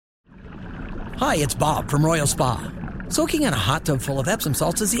Hi, it's Bob from Royal Spa. Soaking in a hot tub full of Epsom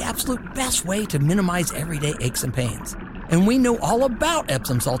salts is the absolute best way to minimize everyday aches and pains. And we know all about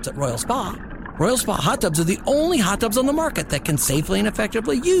Epsom salts at Royal Spa. Royal Spa hot tubs are the only hot tubs on the market that can safely and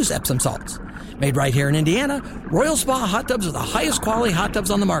effectively use Epsom salts. Made right here in Indiana, Royal Spa hot tubs are the highest quality hot tubs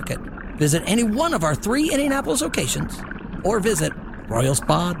on the market. Visit any one of our 3 Indianapolis locations or visit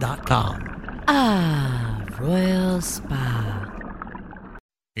royalspa.com. Ah, Royal Spa.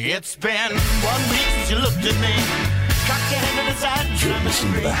 It's been 1 week since you looked at me. Cock your head to the side. You're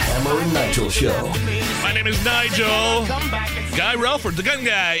listening to the Hammer and Nigel Show. My name is Nigel. Guy Relford, the gun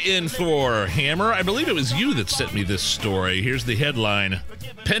guy, in for Hammer. I believe it was you that sent me this story. Here's the headline.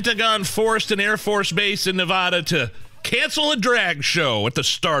 Pentagon forced an Air Force base in Nevada to cancel a drag show at the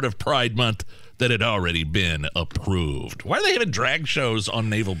start of Pride Month that had already been approved. Why are they having drag shows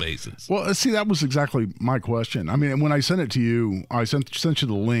on naval bases? Well, see, that was exactly my question. I mean, when I sent it to you, I sent you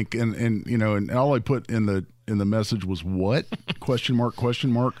the link, and you know, and all I put in the message was what? Question mark?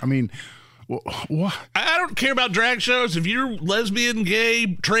 I mean, what? I don't care about drag shows. If you're lesbian,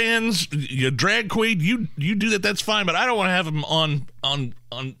 gay, trans, you're drag queen, you do that. That's fine. But I don't want to have them on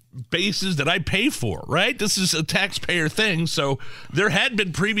bases that I pay for. Right? This is a taxpayer thing. So there had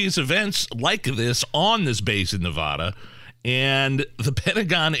been previous events like this on this base in Nevada, and the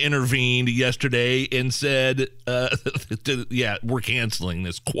Pentagon intervened yesterday and said, "Yeah, we're canceling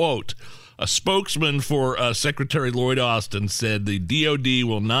this." Quote. A spokesman for Secretary Lloyd Austin said the DOD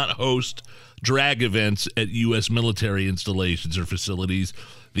will not host drag events at U.S. military installations or facilities.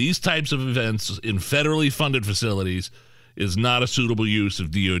 These types of events in federally funded facilities is not a suitable use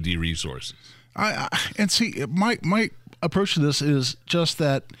of DOD resources. And see, my approach to this is just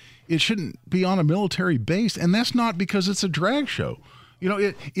that it shouldn't be on a military base, and that's not because it's a drag show. You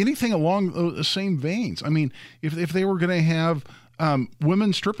know, anything along the same veins. I mean, if they were going to have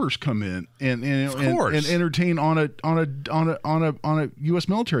women strippers come in and entertain on a U.S.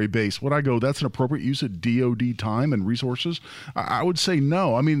 military base, would I go, that's an appropriate use of DOD time and resources? I would say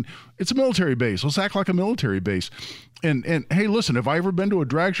no. I mean, it's a military base. Let's act like a military base. And hey, listen, have I ever been to a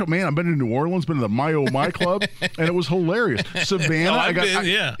drag show? Man, I've been to New Orleans, been to the My Oh My Club, and it was hilarious. Savannah,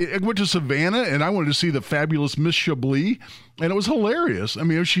 I went to Savannah, and I wanted to see the fabulous Miss Chablis, and it was hilarious. I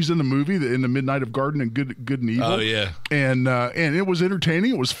mean, she's in the movie, in the Midnight of Garden and Good and Evil. Oh yeah, and it was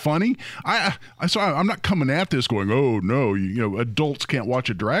entertaining. It was funny. I'm not coming at this going, oh no, you know, adults can't watch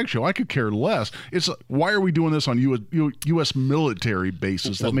a drag show. I could care less. It's why are we doing this on U.S. military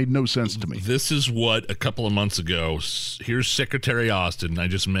bases? That made no sense to me. This is what a couple of months ago. Here's Secretary Austin, I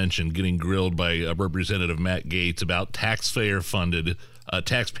just mentioned, getting grilled by Representative Matt Gaetz about taxpayer-funded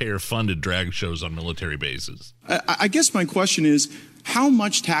drag shows on military bases. I guess my question is, how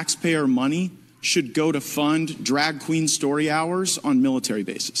much taxpayer money should go to fund drag queen story hours on military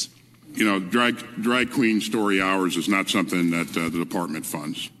bases? You know, drag queen story hours is not something that the department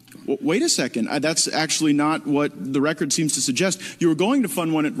funds. Well, wait a second. That's actually not what the record seems to suggest. You were going to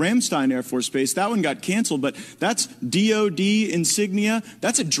fund one at Ramstein Air Force Base. That one got canceled, but that's DOD insignia.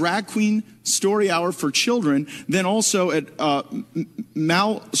 That's a drag queen story hour for children. Then also at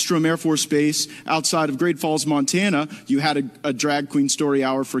Malmstrom Air Force Base outside of Great Falls, Montana, you had a drag queen story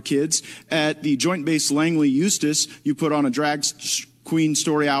hour for kids. At the Joint Base Langley Eustis, you put on a drag Queen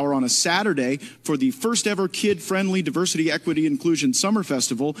Story Hour on a Saturday for the first ever kid-friendly Diversity, Equity, Inclusion Summer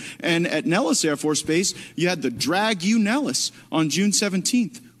Festival. And at Nellis Air Force Base, you had the Drag You Nellis on June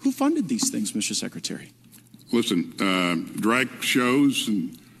 17th. Who funded these things, Mr. Secretary? Listen, drag shows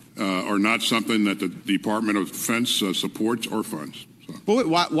are not something that the Department of Defense supports or funds. So. But wait,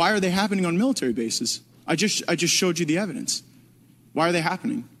 why are they happening on military bases? I just showed you the evidence. Why are they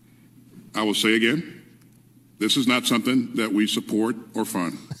happening? I will say again, this is not something that we support or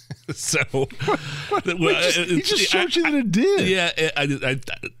fund. So, he just showed you that it did. Yeah,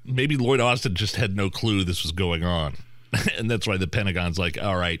 maybe Lloyd Austin just had no clue this was going on. And that's why the Pentagon's like,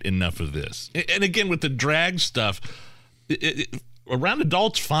 all right, enough of this. And again, with the drag stuff, around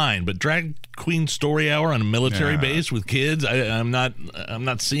adults, fine, but drag queen story hour on a military base with kids, I'm not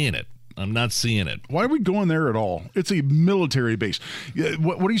seeing it. I'm not seeing it. Why are we going there at all? It's a military base.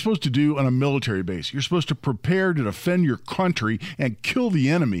 What are you supposed to do on a military base? You're supposed to prepare to defend your country and kill the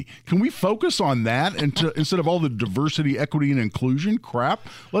enemy. Can we focus on that instead of all the diversity, equity, and inclusion crap?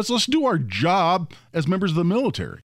 Let's do our job as members of the military.